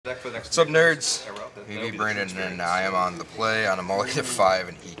What's up, nerds? Me, Brandon, and I am on the play on a mulligan of 5,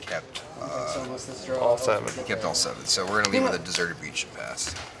 and he kept all 7. He kept all 7. So we're gonna leave with a deserted beach and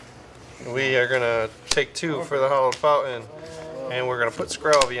pass. We are gonna take 2 for the Hollowed Fountain, and we're gonna put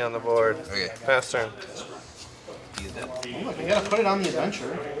Screlvy on the board. Okay. Pass turn. Look, you gotta put it on the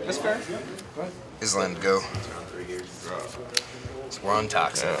adventure. That's fair. Go ahead. Island, go. So we're on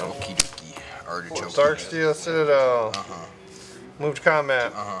Toxin. Okie dokie. Artichoke. Darksteel Citadel. Move to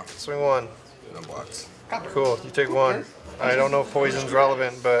combat. Swing 1. No blocks. Cool. You take 1. I don't know if poison's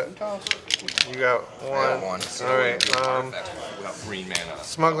relevant, but you got 1. I got 1. All right.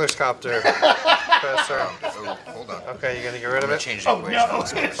 Smuggler's Copter. Pass turn. Oh, hold on. Okay, you gonna get rid of it? Change the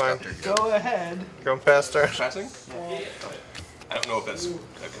equation. Fine. Go ahead. Go past turn. Passing? I don't know if that's a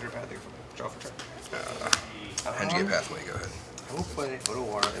good pathing for draw for turn. Henge pathway, go ahead. I will play Photo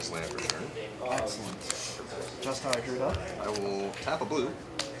War as land for turn. Excellent. Just how I drew it up. I will tap a blue.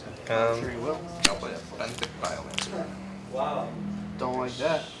 Sure you will. I'll play a Benthic Biomancer. Don't like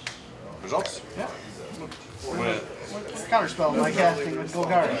that. Results? Yeah. Counterspell my casting with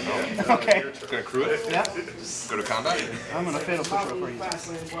Golgari. Okay. Gonna crew it? Yeah. Go to combat? I'm gonna fatal push over you.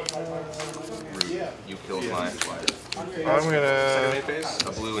 Rude. You killed my flyer. I'm Second gonna main phase,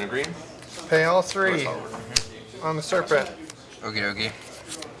 a blue and a green. pay all 3 on the Serpent. Okie dokie.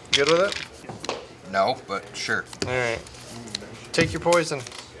 Good with it? No, but sure. All right. Take your poison.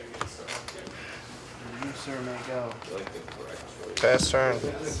 You, sir, may go. Pass turn.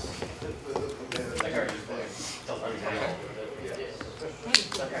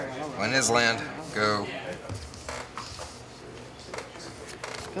 When is land? Go. I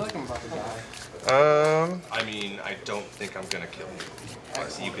feel like I'm about to die. I mean, I don't think I'm gonna kill you.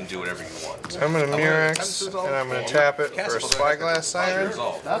 But you can do whatever you want. I'm gonna Murex, and I'm gonna tap it for a Spyglass Siren.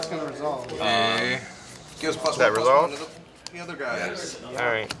 That's gonna resolve. Gives plus That 1/+1 resolve? to the other guys.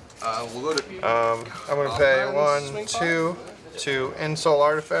 Alright. We'll go to. I'm gonna pay 1, 2 to Ensoul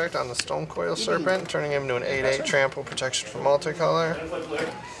Artifact on the Stonecoil Serpent, turning him into an 8/8 trample protection for multicolor.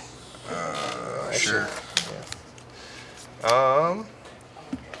 Sure.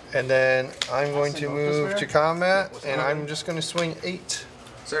 And then I'm going to move to combat, and I'm just gonna swing 8.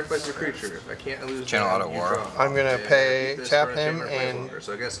 Sacrifice a creature. If I can't lose Channel mana, Auto you War. draw. I'm gonna pay, tap him, and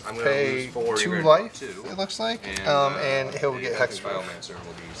so I guess I'm gonna pay lose 4. 2 you're life, gonna draw 2. it looks like, And he'll the get Benthic Hexproof. Biomancer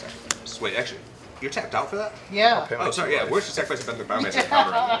will be sacrificed. Wait, actually, you're tapped out for that? Yeah. Pay my Oh, sorry. 2 Yeah, life. where's the sacrifice of Benthic Biomancer?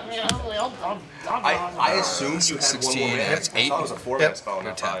 I assumed you had 16, one more mana. that's 8. I thought it was a 4 Yep. mana spell,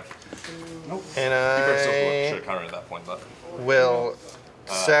 not 5. And You should I have countered at that point, but will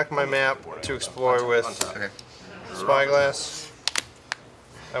sack my map to explore with Okay. Spyglass.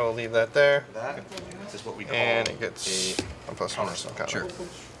 I will leave that there, that is what we call and it gets a +1 or some kind. Sure.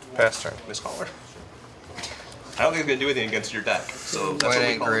 Pass turn. miscaller. I don't think it's gonna do anything against your deck. So that's Play what we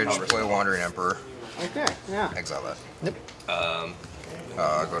call Anchorage, counter play spell. Wandering Emperor. Okay, yeah. Exile that. Yep.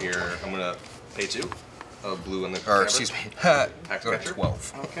 Go to Here, I'm gonna pay 2. Blue in the Or, cavern. excuse me. Axe Go to catcher.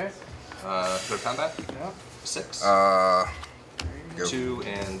 12. Okay. Go to combat. Yeah. 6. Go. 2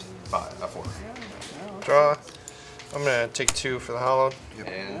 and 5. 4. Draw. I'm gonna take 2 for the Hollowed.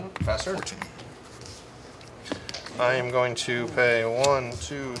 And fast turn. 14. I am going to pay 1,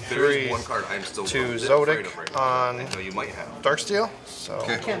 2, There is 3 one card I'm still to a bit Zodic afraid of right now. on I know you might have. Darksteel. So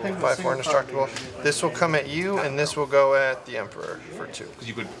Okay. Can't think of a 5/4 single indestructible. This will come at you, and this will go at the Emperor for 2. Because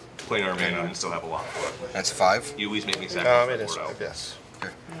you could play another mana and still have a lot. That's 5. You always make me sad. It is 5, yes.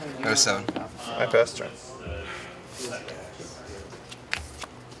 Okay. Go to 7. I pass turn.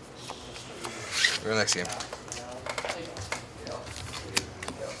 Go to the next game.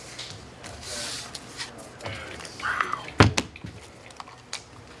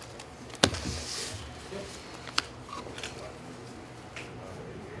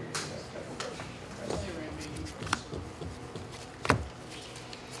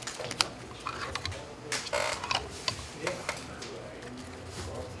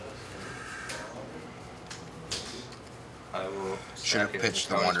 I will. Should have pitched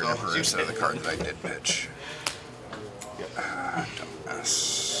the Wandering Emperor instead of the card that I did pitch.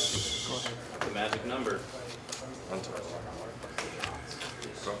 Dumbass. The magic number.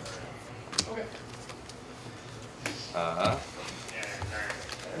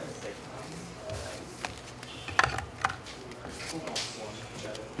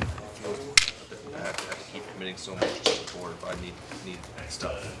 I have to keep committing so much to the board, but I need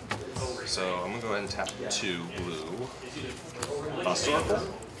stuff. So I'm gonna go ahead and tap 2 blue. Historical.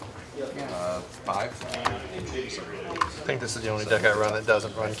 5. I think this is the only deck I run that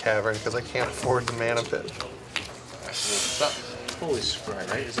doesn't run Cavern because I can't afford the mana pit. Holy scry,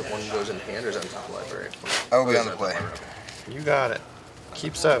 right? Is it one goes in hand or is it on top library? I will be on the play. You got it.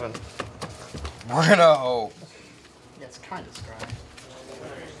 keep 7. We're gonna hope. Yeah, it's kind of scry.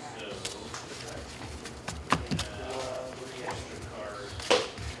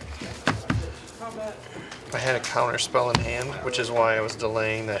 I had a counter spell in hand, which is why I was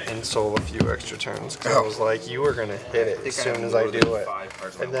delaying that Ensoul a few extra turns. Because I was like, you were going to hit it as soon as I do it.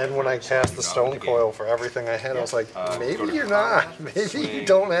 And then when I cast the Stone Coil for everything I had, I was like, maybe you're not. Maybe you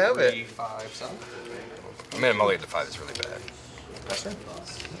don't have it. 5, 7. I mean, a mulligan to 5 is really bad. That's right.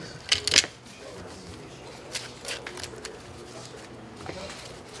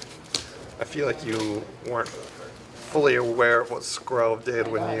 I feel like you weren't fully aware of what Skrov did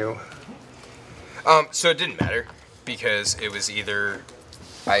when you... So it didn't matter because it was either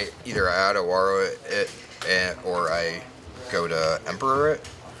I Adawara it or I go to Emperor it.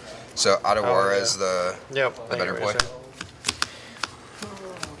 So Adawara is the better play.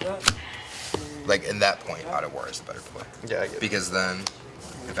 Like in that point, Adawara is the better play. Yeah, I get it. Because then,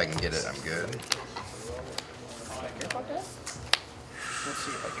 if I can get it, I'm good.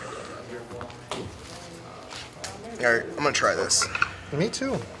 All right, I'm gonna try this. Me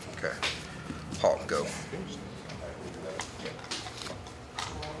too. Okay. Paul, go.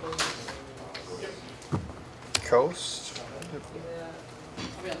 Coast.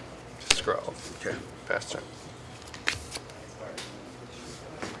 Scroll. Okay. Pass turn.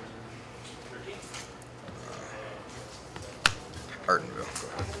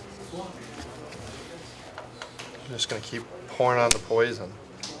 Ardenville. Go ahead. I'm just gonna keep pouring on the poison.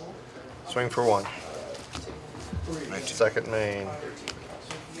 Swing for 1. 19. Second main.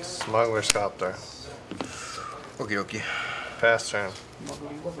 Smuggler Sculptor. Okie dokie. Pass turn.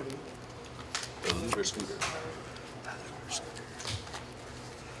 Eluder Scooter.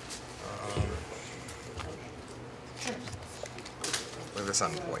 Leave this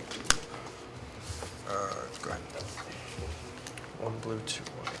on point. Go ahead. 1 blue, 2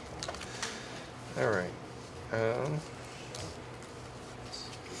 white. Alright.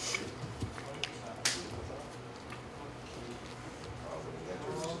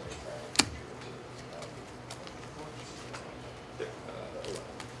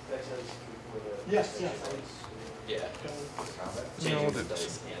 Yes. Yeah. No, we'll do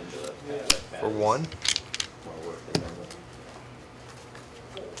this. For 1.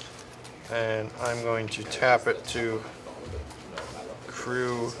 And I'm going to tap it to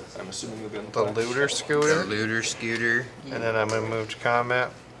crew I'm assuming you'll be on the looter scooter. The looter scooter. And then I'm going to move to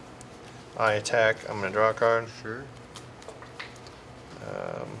combat. I attack. I'm going to draw a card. Sure.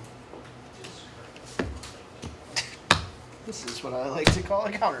 This is what I like to call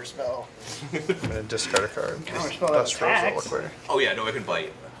a counterspell. I'm going to discard a card. Counterspell Dust Rose attacks. Liquid. Oh yeah, no, I can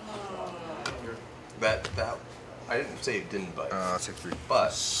bite. That I didn't say it didn't bite. I'll take 3.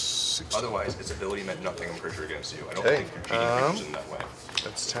 But 6. otherwise, its ability meant nothing. I'm pretty sure against you. I don't Okay, think you're cheating creatures in that way.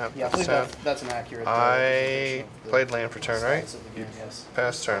 Let's tap. Yeah, I Let's believe tap. that's an accurate. I played land for turn, right? Stats of the game, yes.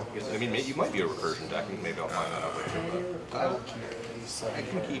 Pass turn. I mean, you might be a recursion deck, and maybe I'll find that out later. I will keep these. But I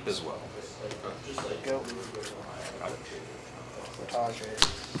can keep as well. Go. Portage.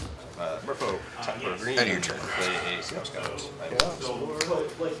 Merfolk, tap for green. End of your turn. Play a Snow Scout.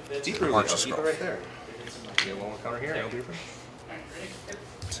 Yeah. Deep Root, March I'll the keep it Scroll. right there. Get one counter here, I'll be different.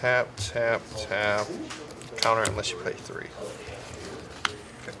 Tap, tap, tap. Counter unless you play 3.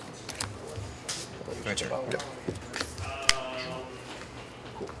 My turn. Yep.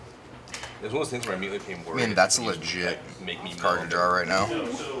 It's one of those things where I immediately became worried. I mean, that's a legit Make me card to draw right now.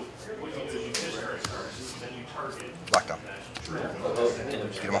 Lockdown.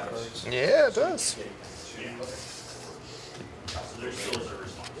 Get him up. Yeah, it does.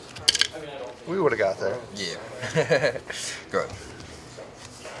 We would have got there. Yeah. Go ahead.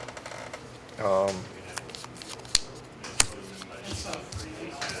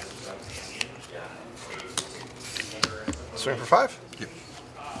 Swing for 5. Yep.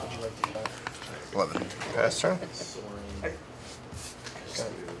 11. Pass turn.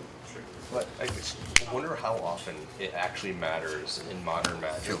 What? I just wonder how often it actually matters in Modern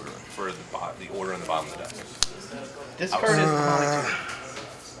Magic for the order on the bottom of the deck. This card is demonic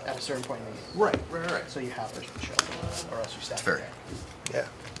at a certain point in the game. Right. So you have to shuffle, or else you stack. It's fair. it. Yeah.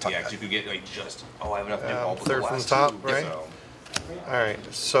 Yeah, because you could get like just, I have enough involved with third the from last the top, two, right? so.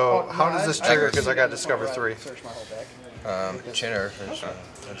 Alright, so Oh, how no, does this I- trigger? I- Because I got Discover 3. Search my whole deck. Chinner.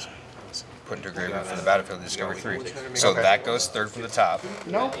 That's put into agreement from the battlefield to discover 3. So that goes third from the top.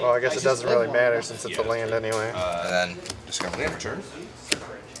 No. Well, I guess it doesn't really one. matter since it's a land anyway. And then discover Land 3. return.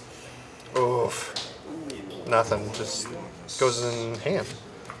 Oof. Nothing. Just goes in hand.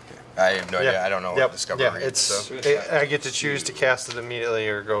 I have no idea. I don't know what Yep. discover Yeah, reads, it's. so. I get to choose to cast it immediately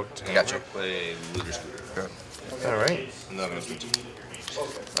or go to hand. Gotcha. Play Looter Scooter. Good. All right. And then I'm going to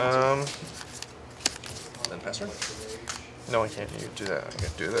Then pass turn. No, I can't. You do that. I can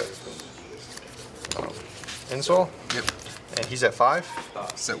do that. Ensoul? Yep. And he's at 5?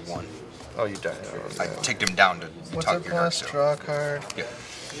 It's at 1. Oh, you died. I ticked him down to What's top up, of your dark plus? stone. Draw a card. Yep.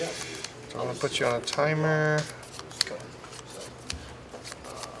 So I'm going to put you on a timer.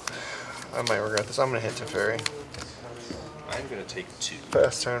 I might regret this. I'm going to hit Teferi. I'm going to take 2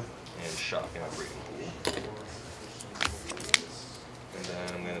 Fast turn. and shock in a breeding pool. And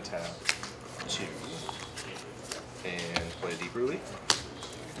then I'm going to tap 2 and play a Deep Ruby.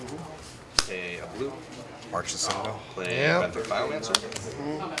 Play a blue. March the Citadel. Play Yep. Method Biomancer.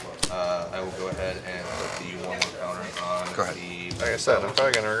 I will go ahead and put the 1/1 counter on Go ahead. the. Like I said, I'm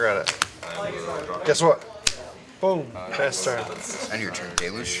probably going to regret it. I will draw. Guess what? Boom. Fast turn. And your turn,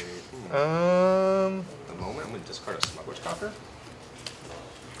 Deluge. At the moment, I'm going to discard a Smugglers Cocker.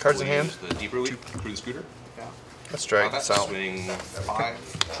 Cards in We'll hand. use the Deep Ruby, Cruise Scooter. Let's drag this out. Swing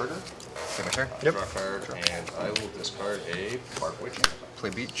 5, trigger. Take my turn. Yep. Draw a card, and I will discard a Bark Witch. Play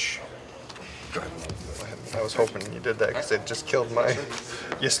Beach. Go ahead. I was hoping you did that because it just killed my.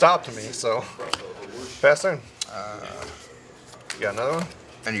 You stopped me, so. Fast turn. You got another one?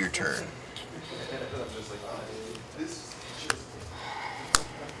 End of your turn.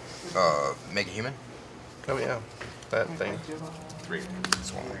 Make a human. Oh, yeah. That thing. 3.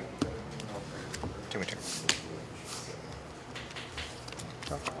 It's 1 more. Take my turn.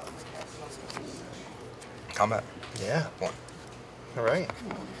 Combat. Yeah. 1. All right.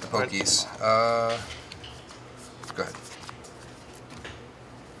 The Pokies. Go ahead.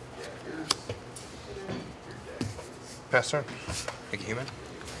 Pass turn. Make a human.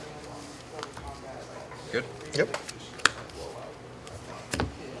 Good. Yep.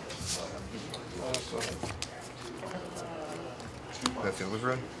 The Field of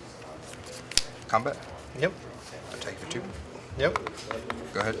Ruin. Combat. Yep. Attack for 2. Yep.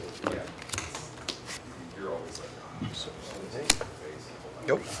 Go ahead.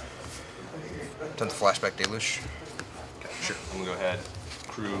 Yep. Done the flashback Deluge. Sure. I'm going to go ahead.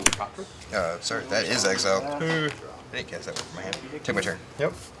 Crew Copter. Sorry, that is exiled. I didn't cast that with my hand. Take my turn.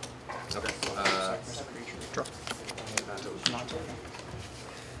 Yep. Okay. Draw.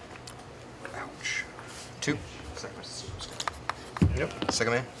 Ouch. 2. Yep.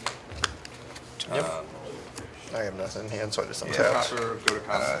 Second man. Yep. I have nothing in hand, so I just Yeah. untap. Copter, go to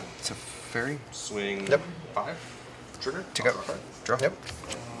combat. It's a fairy. Swing Yep. 5. Trigger. Take up. Draw. Yep.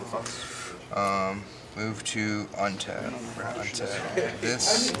 Move to untap. Untap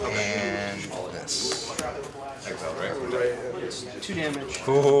this and this. Exile, right? 2 damage.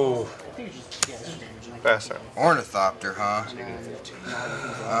 Ooh. I think it's just, yeah, it's just damage. Like, Fast turn. Ornithopter, huh?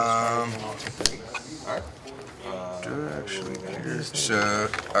 Alright. Actually, so,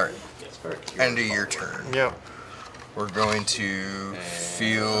 alright. End of your turn. Yep. We're going to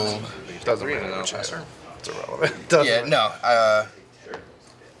field. Doesn't And matter then I'll which pass hand. her. It's irrelevant. Doesn't Yeah, matter.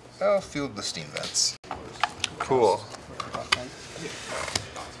 no. I'll field the steam vents. Cool.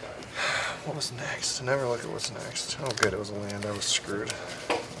 What was next? I never look at what's next. Oh, good, it was a land. I was screwed.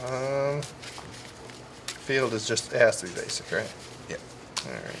 Field is it has to be basic, right? Yeah.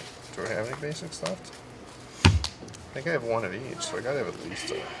 Alright. Do I have any basics left? I think I have 1 of each, so I gotta have at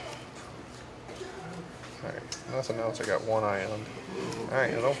least a. Alright, nothing else. I got 1 island.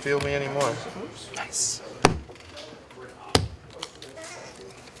 Alright, don't field me anymore. Nice.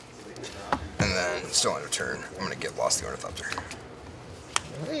 And then, still on a turn, I'm gonna get Lost the Ornithopter.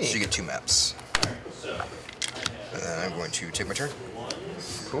 Hey, So you get 2 maps. And then I'm going to take my turn.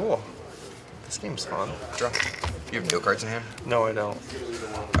 cool. This game's fun. Draw. You have no cards in hand? No, I don't.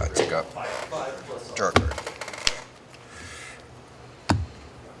 Take up. Draw a card.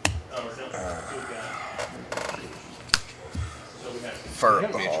 Fire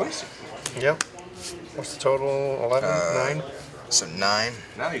up the hall. Yep. What's the total? 11? 9? So 9.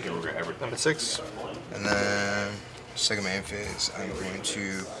 Now you can regret everything. Number 6? And then, second main phase, I'm going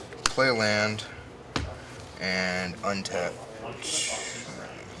to play a land and untap.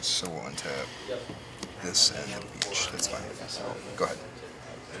 So we'll untap this and the beach. That's fine. Go ahead.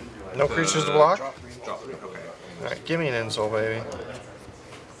 No creatures to block? Draw 3. Okay. Alright, give me an Ensoul, baby.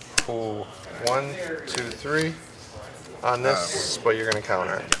 Ooh. 1, 2, 3. On this, but you're gonna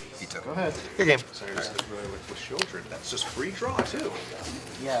counter it. Veto. go ahead. Good game. With Shieldred, that's just free draw too.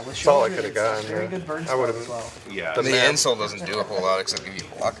 Yeah, with That's all I Shieldred, could have it's gotten. Very good burn I spell would as well. have. Yeah. The map. insult doesn't do a whole lot except give you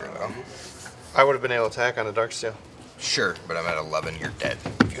blocker, though. I would have been able to attack on a Darksteel. Sure, but I'm at 11. You're dead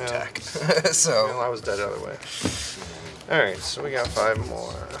if you Yeah. attack. Well, So, I was dead the other way. Alright, so we got 5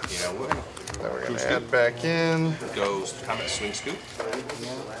 more. You know what? That we're gonna add back in. Goes Comet Swing Scoop.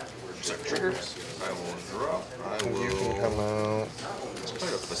 Second trigger. I will draw. I You can will come out.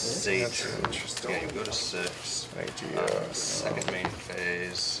 the Sage. That's interesting. Yeah, you go to 6. Idea. Second main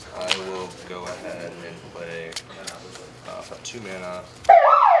phase, I will go ahead and play for 2 mana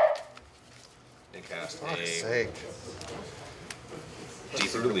and cast Fuck's a sake.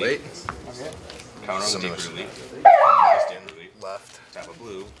 Deeper Delete. Okay. Counter on the Similar. Deeper Delete. Stand Delete. Left. Tap a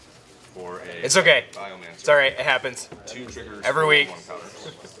blue for a It's okay. Biomancer. It's alright, it happens. 2 triggers Every for week. 1 counter.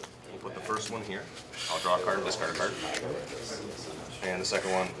 We'll put the first one here. I'll draw a card and discard a card. And the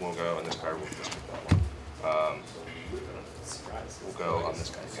second one will go, and this card will discard that one. We'll go on this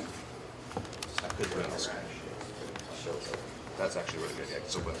guy again. I could put on the Scooter. That's actually really good. Yeah, I can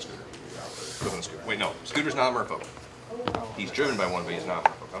still put on the Scooter. Put on the Scooter. Wait, no. Scooter's not a merfolk. He's driven by one, but he's not a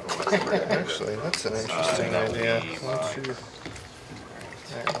merfolk. I don't know why. Actually, that's an interesting that would idea. be Let's see.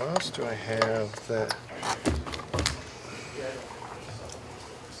 Alright, what else do I have that...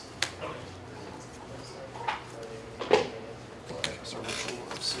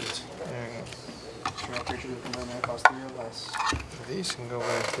 Draw creature with a mana cost 3 or less. These can go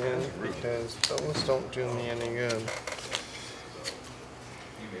back in because those don't do me any good.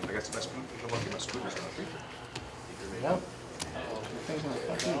 I guess my Scooter's not a creature. Yep. Thing's gonna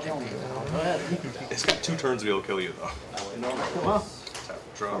fucking kill me. Go ahead. It's got 2 turns to be able to kill you, though. Well, Tap,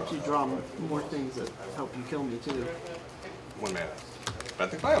 draw. helps you draw more things that help you kill me too. 1 mana.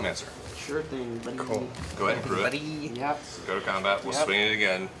 Benthic Biomancer. Sure thing, buddy. Cool. Go ahead and brew it. Yep. Go to combat. We'll Yep. swing it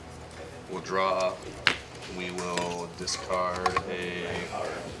again. We'll draw. We will discard a.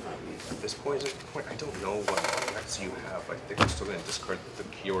 At this point, I don't know what effects you have. I think I'm still going to discard the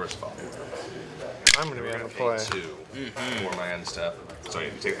Kior's Fall. I'm going to be We're able going to to play. pay 2 for my end step. So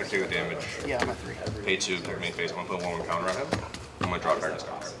you take the damage. Yeah, I'm at 3. Pay 2, go to main phase. I'm going to put 1 counter on him. I'm going to draw a card and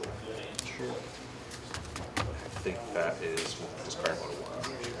discard a card. Sure. I think that is discard 1 1.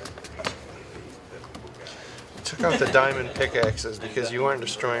 Took out the diamond pickaxes because you aren't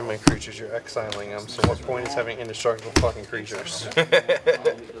destroying my creatures, you're exiling them. So what point is having indestructible fucking creatures? I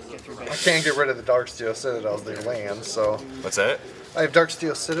can't get rid of the Darksteel Citadels, they're lands, so... What's that? I have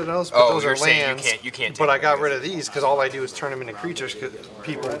Darksteel Citadels, but Oh, those you're are saying lands. you can't but take I got them. rid of these because all I do is turn them into creatures because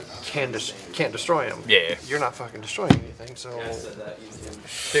people can't destroy them. Yeah. You're not fucking destroying anything, so...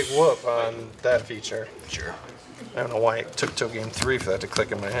 Big whoop on that feature. Sure. I don't know why it took till game 3 for that to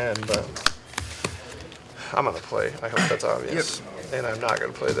click in my head, but... I'm gonna play. I hope that's obvious. Yep. And I'm not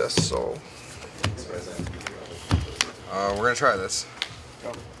gonna play this, so... We're gonna try this.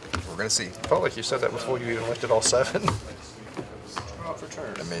 We're gonna see. Felt like you said that before you even looked at all 7. Draw for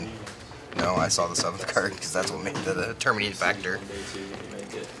turn. I mean, no, I saw the 7th card because that's what made the determining factor.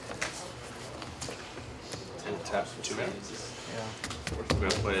 And tap 2 mana. Yeah. We're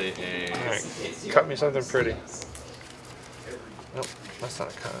going to play a. Alright, cut me something pretty. Nope, that's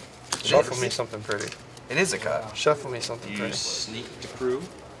not a cut. Shuffle me something pretty. It is a cut. Shuffle me something You pretty. sneak to crew.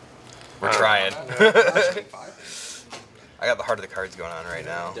 We're trying. 5. I got the heart of the cards going on right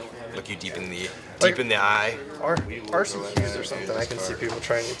now. Look you deep in the eye. RCQs or something, I can see people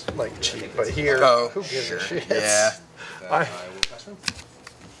trying to like cheat, but here, Oh, who gives sure. a shit? Yeah. Then I- I will pass turn.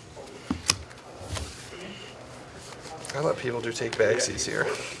 I let people do take backsies here.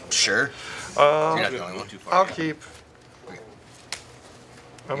 Sure. You're not the only one. Too far. I'll keep. Okay.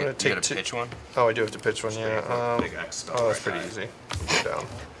 I'm gonna You take gotta 2. pitch one. Oh, I do have to pitch one, yeah. Big X spell Oh, that's right pretty back. easy. Go down.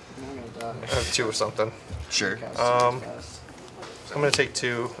 I'm gonna I have 2 of something. Sure. I'm gonna take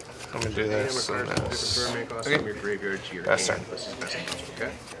 2. I'm gonna do this and this. Okay. From your graveyard to your Pass hand. turn. This is best interest,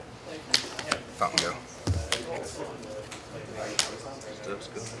 okay? Fountain go. Stuff's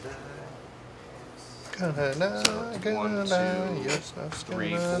good. Gonna die, gonna 1, die, 2, your stuff's 3,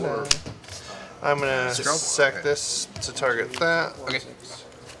 gonna 4. die. I'm gonna Scroll. sack Okay. this to target that. Okay.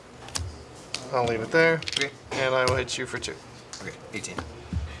 I'll leave it there. Okay. And I will hit you for 2. Okay. 18.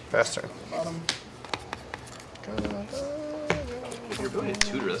 Pass turn. Bottom. If you're building a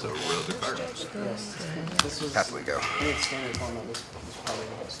tutor, that's a real good card. This was. Pathway go. I think standard format. This was probably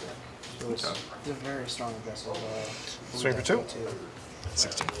the best deck. It was Okay. a very strong aggressive. Swing for 2.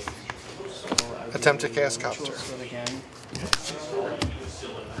 16. Attempt to cast Copter. Again.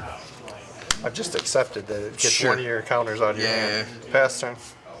 I've just accepted that it gets Sure. one of your counters out of your Yeah. hand. Pass turn.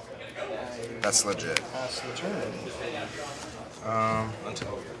 That's legit. Pass the turn.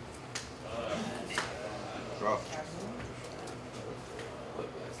 Until. Draw.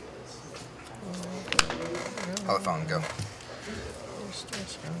 I'll let Fountain go.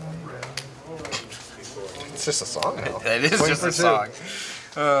 It's just a song now. That is Swing just for a 2. song.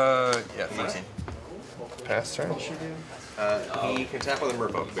 Yeah, 14. Pass turn. He can tap with a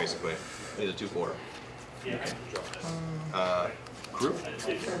merfolk, basically. He's a 2/4. Group.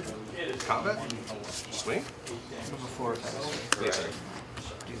 Combat. Swing. Before pass. Yes, sir.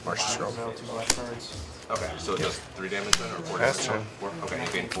 March the scroll. No, 2 black cards. Okay, so it does 3 damage then, or 4 Pass damage? turn. 4? Okay,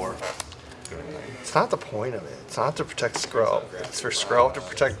 you gain 4. It's not the point of it. It's not to protect Skrull. It's for Skrull to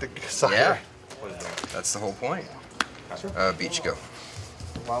protect the sire. Yeah, What is that? that's the whole point. Beach, go.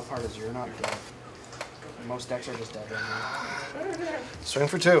 The wild part is you're not dead. Most decks are just dead right now. Swing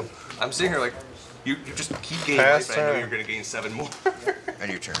for 2. I'm sitting here like, you just keep gaining Pass life, and I know turn. you're going to gain 7 more.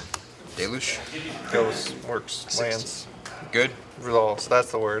 And your turn. Deluge. Goes, works, lands, Good. resolves.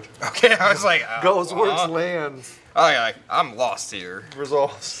 That's the word. Okay, I was like, Goes, works, lands, Oh yeah, I'm lost here.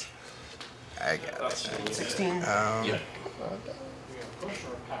 resolves. I got it. 16. Yep.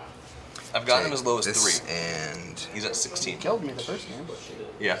 I've gotten him as low as This 3. and He's at 16. Killed me the first game.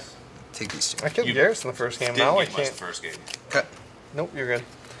 Yeah. take these two. I killed You Garrus in the first game. Didn't Now I get much can't. the first game. Cut. Nope, you're good.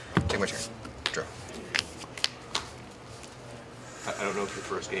 Take my turn. Draw. I don't know if your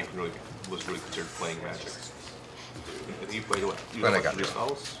first game was really considered playing Magic. I think you played what? You When I know, got 3 to it.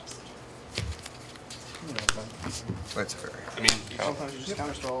 spells? You know, but That's fair. I mean, sometimes you just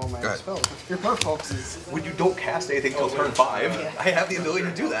counterspell all my Go ahead. spells. Your bird focuses. when you don't cast anything until turn 5, I have the ability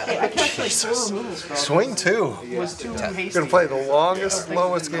to do that. I cast like 4 removal spells. Swing 2. It was too hasty. Gonna play the longest,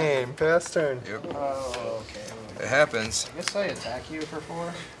 lowest game. Pass turn. Yep. Oh, okay. It happens. I guess I attack you for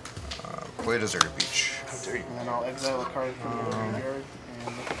 4, Play Deserted Beach. How dare you? and then I'll exile a card from your graveyard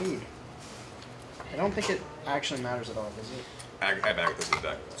and the food. I don't think it actually matters at all, does it? I back this in the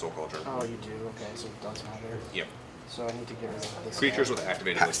deck. Soul Culture. Oh, you do? Okay, so it does matter. Yep. So I need to get rid of this. Creatures guy. with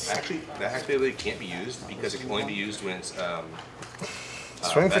activated ability. Actually, that activated ability can't be used because it can only be used when it's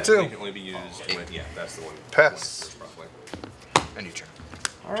Swing for that 2. ability can only be used when that's the one. Pass. Probably. And your turn.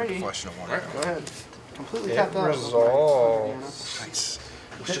 Alrighty. Flush and a one. Go ahead. Completely It tapped out. resolves. Nice.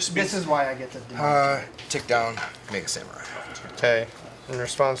 This is why I get to do Tick down. Make a samurai. Okay. In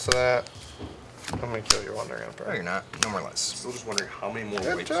response to that, I'm gonna kill your Wandering No, Emperor. you're not. No more less. Still just wondering how many more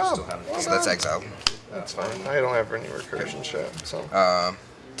Good waves you job. still have. Well So that's done. exiled. That's fine. I don't have any recursion shit. So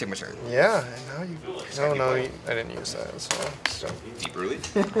Take my turn. yeah. And now you. No, I didn't use that. So Deep early.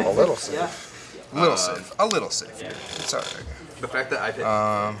 a little safe. A little safe. A little safe. It's alright. The fact that I've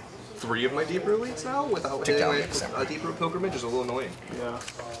hit 3 of my deep root leads now without Tick hitting down my next time. deep root pilgrimage is a little annoying. Yeah.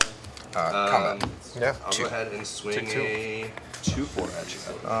 Combat. Yeah. I'll go ahead and swing Tick 2. a 2/4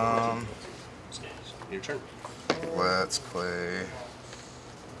 at you. Your turn. Let's play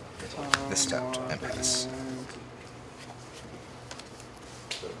this tapped and pass.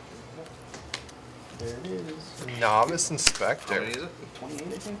 There it is. Novice How Inspector. many is it? 28,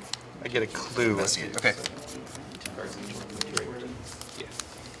 I think. I get a clue. Investigate. Okay. Yeah.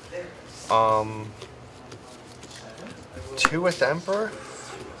 2 with Emperor.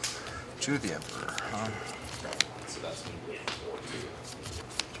 Two of the Emperor. Huh?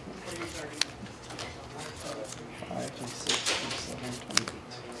 5, 6, 7, 28.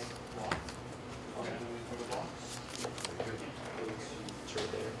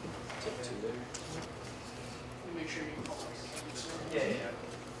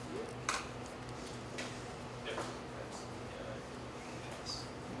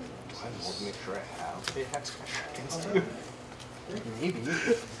 I want to make sure I have a hex against you. Maybe.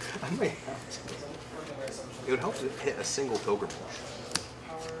 I might have to. It would help to hit a single pilgrimage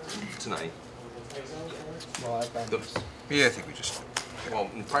tonight. Well, I've been. Yeah, I think we just Well,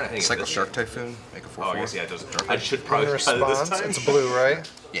 I'm trying to hang it cycle this Shark Typhoon. Make a 4/4. Oh, I guess yeah, it does. I should In probably cut it this response, time. it's blue, right?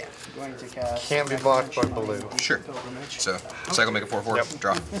 Yeah. Going to cast. Can't be blocked by blue. Sure. Pilgrimage. So cycle make a 4/4. Yep.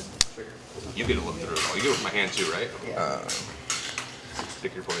 Draw. You get to look through it all. You get it with my hand too, right? Yeah.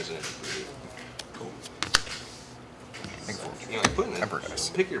 Pick your poison. Cool. Make a 4/4. You know, like putting it. Emperor dice.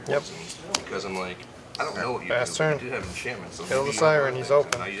 Pick your Yep. poisons because I'm like, I don't know what you Fast do. turn. You did have enchantments. So Kill maybe the you Siren, have he's things.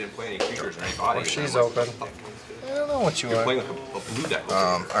 open. Now you didn't play any creatures or any bodies. she's and I'm like, open. fuck. I don't know what you You're playing want. like a blue deck.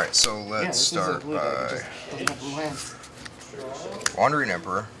 Alright, so Yeah, let's this is a start blue deck. It by just doesn't have blue lands. Wandering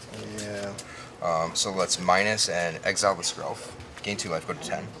Emperor. Yeah. So let's minus and exile the Skrelf. Gain 2 life, go to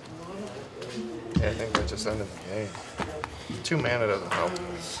 10. Yeah, I think that just ended the game. 2 mana doesn't help.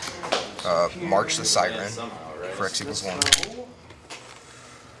 March the Siren for X equals 1.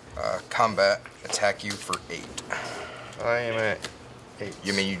 Combat, attack you for 8. I am at 8.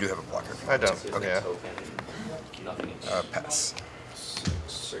 You mean you do have a blocker? I don't. Okay. Yeah. Pass.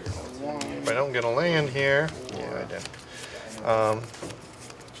 If I don't get a land here, yeah, I did.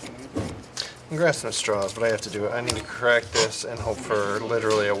 I'm grasping at straws, but I have to do it. I need to crack this and hope for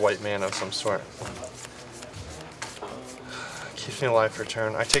literally a white man of some sort. Keeps me alive for a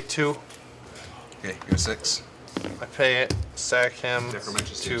turn. I take 2. Okay, go 6. I pay it, sack him Necromancer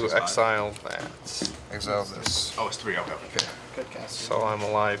to seems five. exile that. Exile this. Oh, it's 3. Okay. Okay. Good cast. So I'm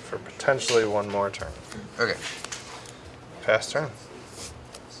alive for potentially 1 more turn. Okay. Pass turn.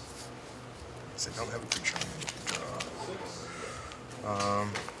 because I don't have a creature I need to draw.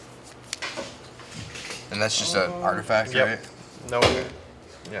 And that's just an artifact, Yep. right? No.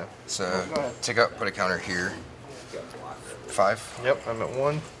 Yeah. So Go ahead. take out, put a counter here. 5. Yep, I'm at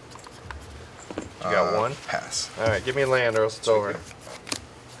 1. You got 1? Pass. Alright, give me land or else it's over.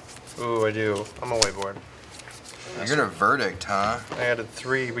 Ooh, I do. I'm away board. You're gonna verdict, huh? I added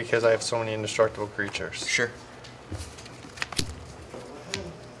 3 because I have so many indestructible creatures. Sure.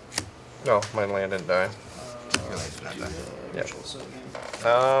 No, my land didn't die. Your land's not done. Yep. So,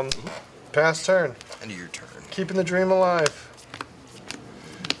 again, Pass turn. End of your turn. Keeping the dream alive.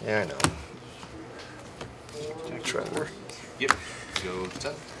 Yeah, I know. Trevor. Yep. Go to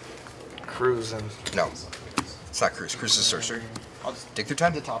 10. Cruising. No. It's not Cruise. Cruise is Sorcery. I'll just Dig through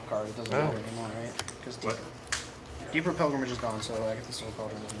time? the top card. It doesn't Oh. matter anymore, right? Because What? Deeper Pilgrimage is gone, so I get the Soul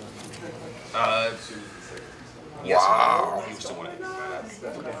Cauldron. Yes, Wow. You still want it.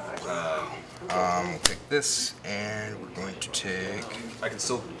 We'll take this, and we're going to take. I can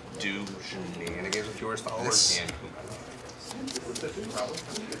still do shenanigans with yours followers This. and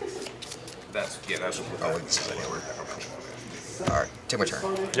that's what Oh, wait, this is anywhere. Alright, take my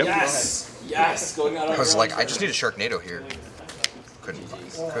turn. Yep. Yes! Yes! Going out on I was your like, own I just turn. need a Sharknado here. Couldn't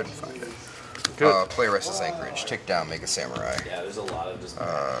find it. Good. Play Restless Anchorage. Take down, make a Samurai. Yeah, there's a lot of just.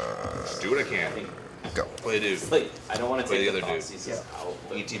 do what I can. Go. Play dude. It's like, I don't want to Play take the the other thought dude. ceases out.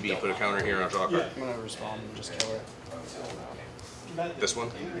 but ETB, don't put a counter here and I'll draw a card. I'm gonna respond and just kill it. This one?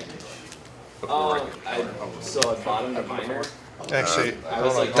 So at bottom to minor, Actually, I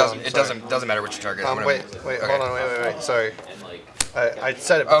was like, It doesn't matter which target. I'm gonna- wait, okay. hold on, wait. Sorry. and like, I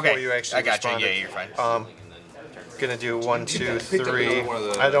said it before Okay, you actually I got you. responded. Yeah, you're fine. and then turn. Gonna do 1, 2, picked up 3. one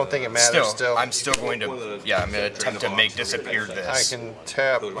of the- I don't think it matters still. I'm still going to. Yeah, I'm gonna attempt to make disappear I this. can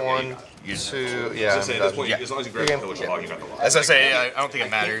tap 1, 2. Yeah, Just say I'm at this done. point, Yeah. as long as you grab the pillage log, you got the log. As I say, I don't think it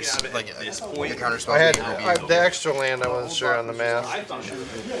matters. Like this the point, counter spell. I had will be- the extra land. I wasn't sure on the math. I found it.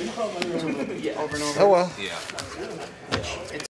 Over and over. Oh well. yeah.